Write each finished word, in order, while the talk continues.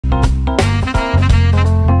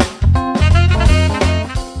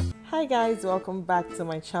guys, welcome back to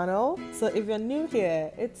my channel. So if you're new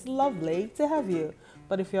here, it's lovely to have you.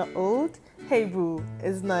 But if you're old, hey boo,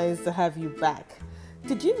 it's nice to have you back.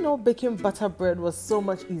 Did you know baking butter bread was so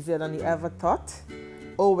much easier than you ever thought?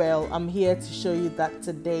 Oh well, I'm here to show you that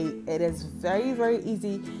today. It is very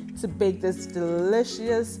easy to bake this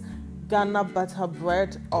delicious Ghana butter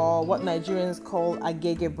bread, or what Nigerians call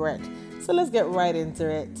Agege bread. So let's get right into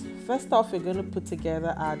it. First off, we're going to put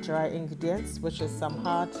together our dry ingredients, which is some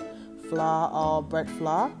hard flour or bread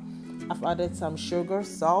flour. I've added some sugar,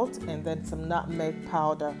 salt, and then some nutmeg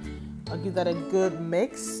powder. I'll give that a good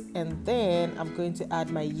mix, and then I'm going to add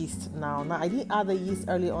my yeast now. Now, I didn't add the yeast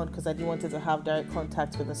early on because I didn't want it to have direct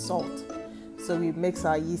contact with the salt. So we mix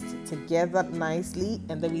our yeast together nicely,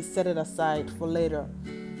 and then we set it aside for later.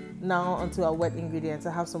 Now onto our wet ingredients.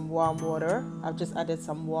 I have some warm water. I've just added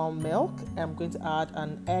some warm milk, and I'm going to add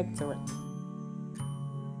an egg to it.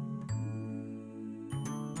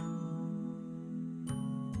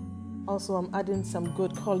 Also, I'm adding some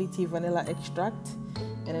good quality vanilla extract,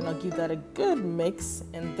 and then I'll give that a good mix,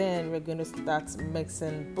 and then we're going to start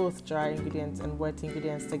mixing both dry ingredients and wet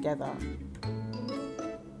ingredients together.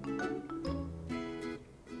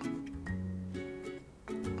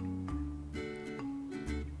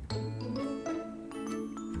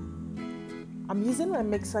 I'm using my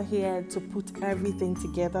mixer here to put everything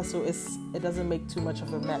together so it doesn't make too much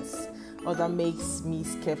of a mess, or that makes me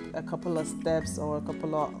skip a couple of steps or a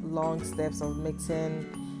couple of long steps of mixing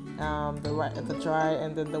the dry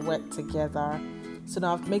and then the wet together. So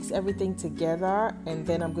now I've mixed everything together, and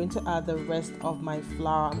then I'm going to add the rest of my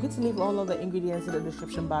flour. I'm going to leave all of the ingredients in the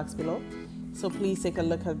description box below, so please take a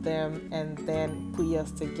look at them and then put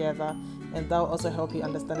yours together, and that will also help you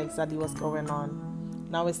understand exactly what's going on.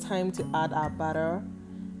 Now it's time to add our butter.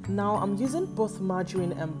 Now I'm using both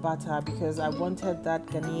margarine and butter because I wanted that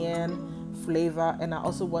Ghanaian flavor, and I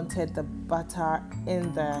also wanted the butter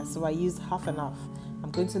in there, so I used half enough.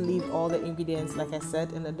 I'm going to leave all the ingredients, like I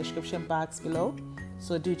said, in the description box below,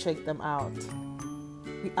 so do check them out.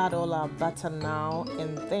 We add all our butter now,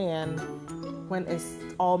 and then when it's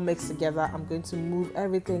all mixed together, I'm going to move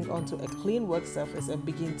everything onto a clean work surface and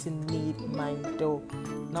begin to knead my dough.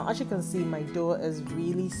 Now, as you can see, my dough is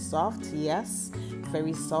really soft. Yes,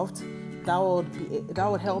 very soft. That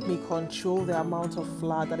would help me control the amount of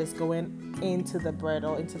flour that is going into the bread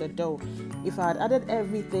or into the dough. If I had added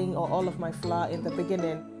everything or all of my flour in the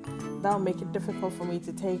beginning, that would make it difficult for me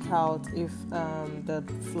to take out if the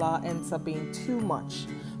flour ends up being too much.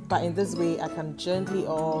 But in this way, I can gently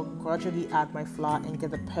or gradually add my flour and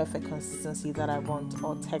get the perfect consistency that I want,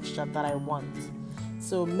 or texture that I want.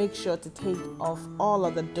 So make sure to take off all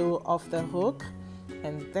of the dough off the hook,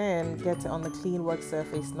 and then get it on the clean work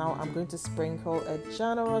surface. Now I'm going to sprinkle a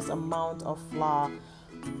generous amount of flour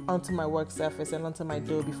onto my work surface and onto my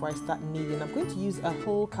dough before I start kneading. I'm going to use a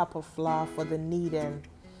whole cup of flour for the kneading.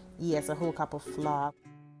 Yes, a whole cup of flour.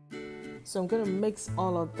 So I'm going to mix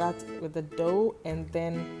all of that with the dough and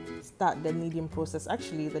then start the kneading process.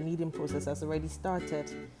 Actually, the kneading process has already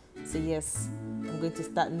started. So yes, I'm going to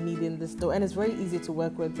start kneading this dough, and it's very easy to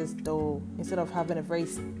work with this dough. Instead of having a very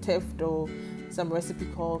stiff dough, some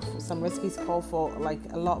recipes call for like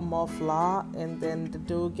a lot more flour, and then the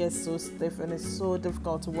dough gets so stiff and it's so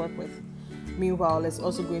difficult to work with. Meanwhile, it's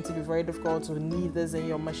also going to be very difficult to knead this in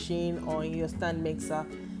your machine or in your stand mixer.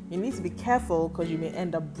 You need to be careful because you may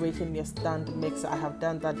end up breaking your stand mixer. I have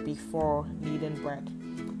done that before kneading bread.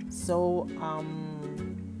 So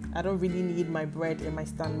I don't really need my bread in my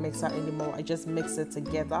stand mixer anymore. I just mix it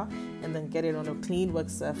together and then get it on a clean work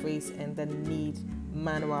surface and then knead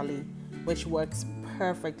manually, which works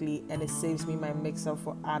perfectly, and it saves me my mixer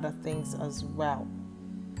for other things as well.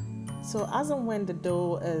 So as and when the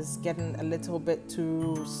dough is getting a little bit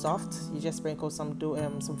too soft, you just sprinkle some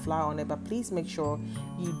flour on it, but please make sure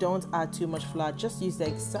you don't add too much flour. Just use the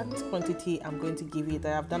exact quantity I'm going to give you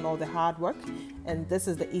there. I've done all the hard work, and this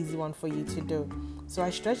is the easy one for you to do. So I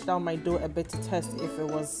stretched out my dough a bit to test if it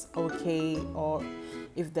was okay or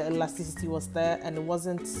if the elasticity was there, and it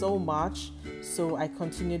wasn't so much, so I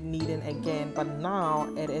continued kneading again, but now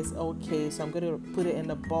it is okay. So I'm going to put it in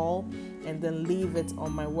a bowl and then leave it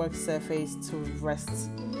on my work surface to rest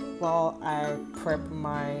while I prep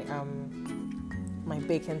my my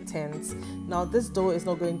baking tins. Now this dough is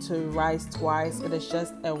not going to rise twice, it is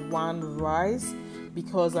just a one rise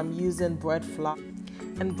because I'm using bread flour.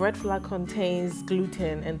 And bread flour contains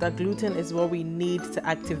gluten, and that gluten is what we need to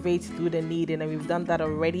activate through the kneading, and we've done that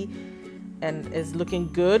already and it's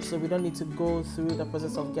looking good, so we don't need to go through the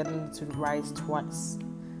process of getting it to rise twice.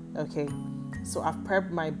 Okay, So I've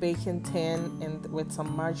prepped my baking tin with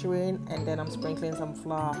some margarine, and then I'm sprinkling some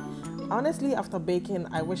flour. Honestly, after baking,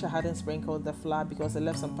 I wish I hadn't sprinkled the flour because it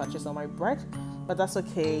left some patches on my bread, but that's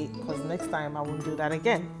okay because next time I won't do that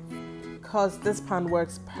again. Because this pan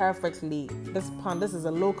works perfectly. This is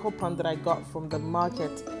a local pan that I got from the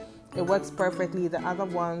market. It works perfectly. The other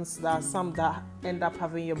ones, there are some that end up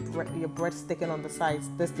having your bread sticking on the sides.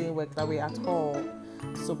 This didn't work that way at all.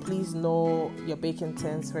 So please know your baking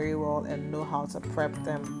tins very well and know how to prep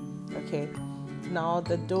them. Okay. Now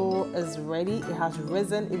the dough is ready. It has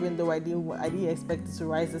risen, even though I didn't expect it to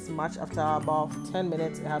rise this much. After about 10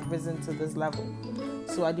 minutes, it had risen to this level.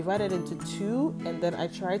 So I divided into two, and then I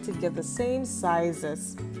tried to get the same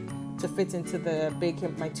sizes to fit into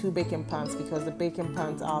my two baking pans, because the baking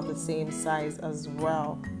pans are the same size as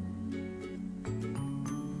well.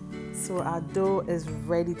 So our dough is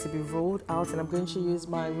ready to be rolled out, and I'm going to use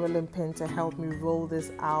my rolling pin to help me roll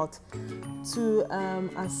this out to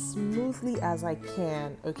as smoothly as I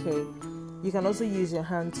can. Okay, you can also use your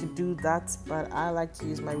hand to do that, but I like to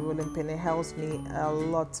use my rolling pin. It helps me a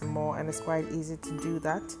lot more, and it's quite easy to do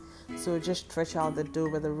that. So just stretch out the dough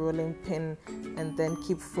with a rolling pin, and then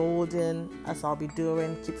keep folding as I'll be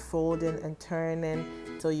doing. Keep folding and turning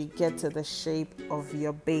till you get to the shape of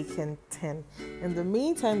your baking tin. In the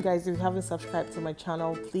meantime, guys, if you haven't subscribed to my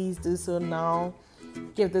channel, please do so now.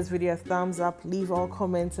 Give this video a thumbs up, leave all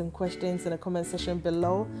comments and questions in the comment section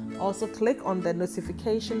below. Also click on the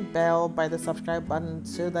notification bell by the subscribe button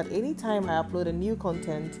so that anytime I upload a new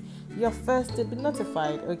content, you're first to be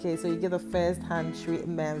notified. Okay, so you get the first hand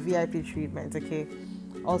treatment, VIP treatment. Okay,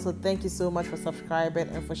 also thank you so much for subscribing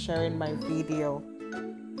and for sharing my video.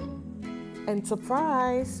 And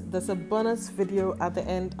surprise, there's a bonus video at the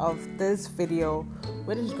end of this video,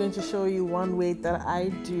 which is going to show you one way that I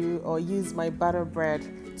do or use my butter bread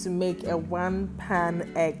to make a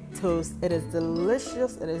one-pan egg toast. It is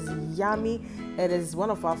delicious, it is yummy, it is one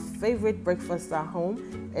of our favorite breakfasts at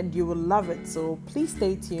home, and you will love it. So please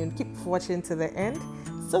stay tuned, keep watching to the end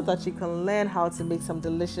so that you can learn how to make some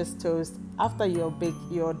delicious toast after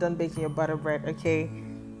you're done baking your butter bread. Okay,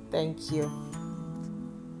 thank you.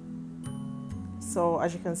 So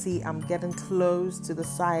as you can see, I'm getting close to the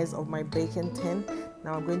size of my baking tin.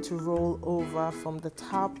 Now I'm going to roll over from the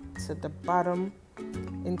top to the bottom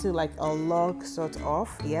into like a log sort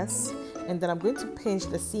of, yes. And then I'm going to pinch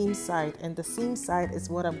the seam side, and the seam side is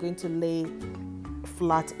what I'm going to lay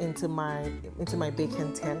flat into my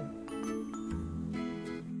baking tin.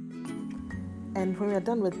 And when we're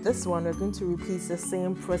done with this one, we're going to repeat the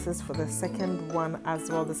same process for the second one as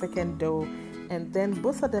well, the second dough. And then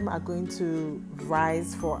both of them are going to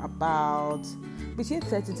rise for about between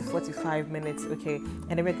 30 to 45 minutes, okay?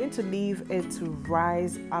 And then we're going to leave it to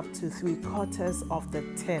rise up to 3/4 of the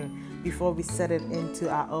tin before we set it into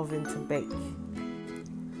our oven to bake.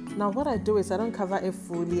 Now what I do is I don't cover it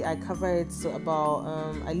fully. I cover it so about,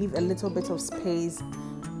 I leave a little bit of space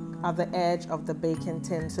at the edge of the baking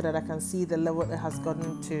tin so that I can see the level it has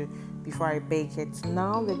gotten to before I bake it.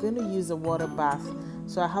 Now we're going to use a water bath.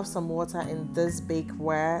 So I have some water in this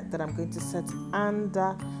bakeware that I'm going to set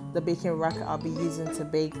under the baking rack I'll be using to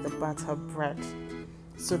bake the butter bread,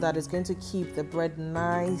 so that it's going to keep the bread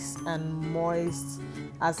nice and moist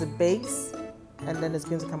as it bakes, and then it's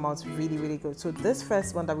going to come out really, really good. So this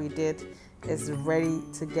first one that we did is ready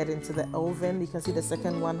to get into the oven. You can see the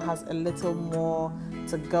second one has a little more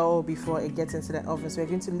to go before it gets into the oven. So we're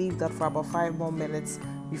going to leave that for about 5 more minutes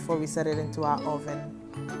before we set it into our oven.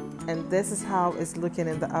 And this is how it's looking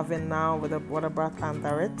in the oven now with a water bath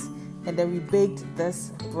under it. And then we baked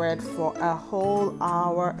this bread for a whole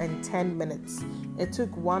hour and 10 minutes. It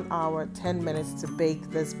took 1 hour 10 minutes to bake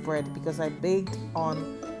this bread because I baked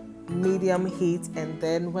on medium heat, and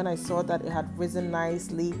then when I saw that it had risen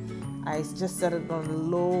nicely, I just set it on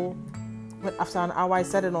low. But after an hour, I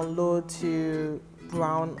set it on low to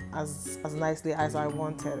brown as nicely as I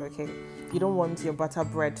wanted. Okay, you don't want your butter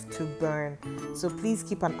bread to burn, so please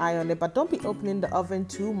keep an eye on it, but don't be opening the oven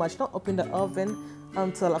too much. Don't open the oven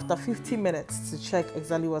until after 50 minutes to check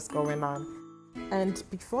exactly what's going on. And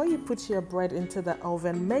before you put your bread into the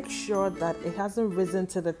oven, make sure that it hasn't risen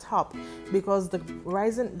to the top, because the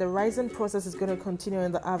rising process is going to continue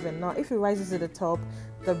in the oven. Now, if it rises to the top,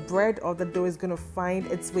 the bread or the dough is going to find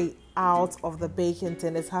its way out of the baking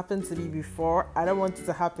tin. It's happened to me before. I don't want it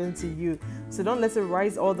to happen to you. So don't let it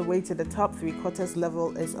rise all the way to the top. 3/4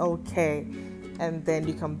 level is okay. And then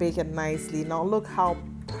you can bake it nicely. Now look how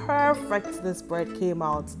perfect this bread came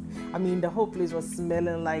out. I mean, the whole place was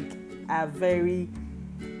smelling like a very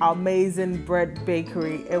amazing bread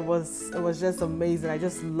bakery. It was just amazing. I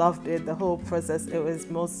just loved it, the whole process. It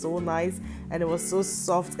smelled so nice, and it was so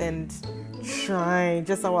soft and shine,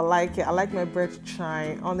 just how I like it. I like my bread to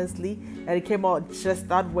shine, honestly, and it came out just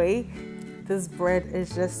that way. This bread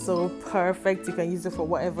is just so perfect. You can use it for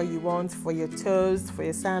whatever you want, for your toast, for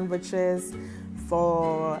your sandwiches,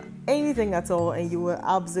 for anything at all, and you will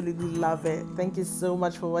absolutely love it. Thank you so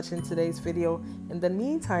much for watching today's video. In the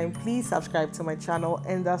meantime, please subscribe to my channel,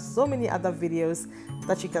 and there's so many other videos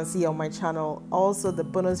that you can see on my channel. Also, the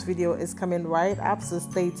bonus video is coming right up, so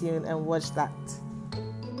stay tuned and watch that.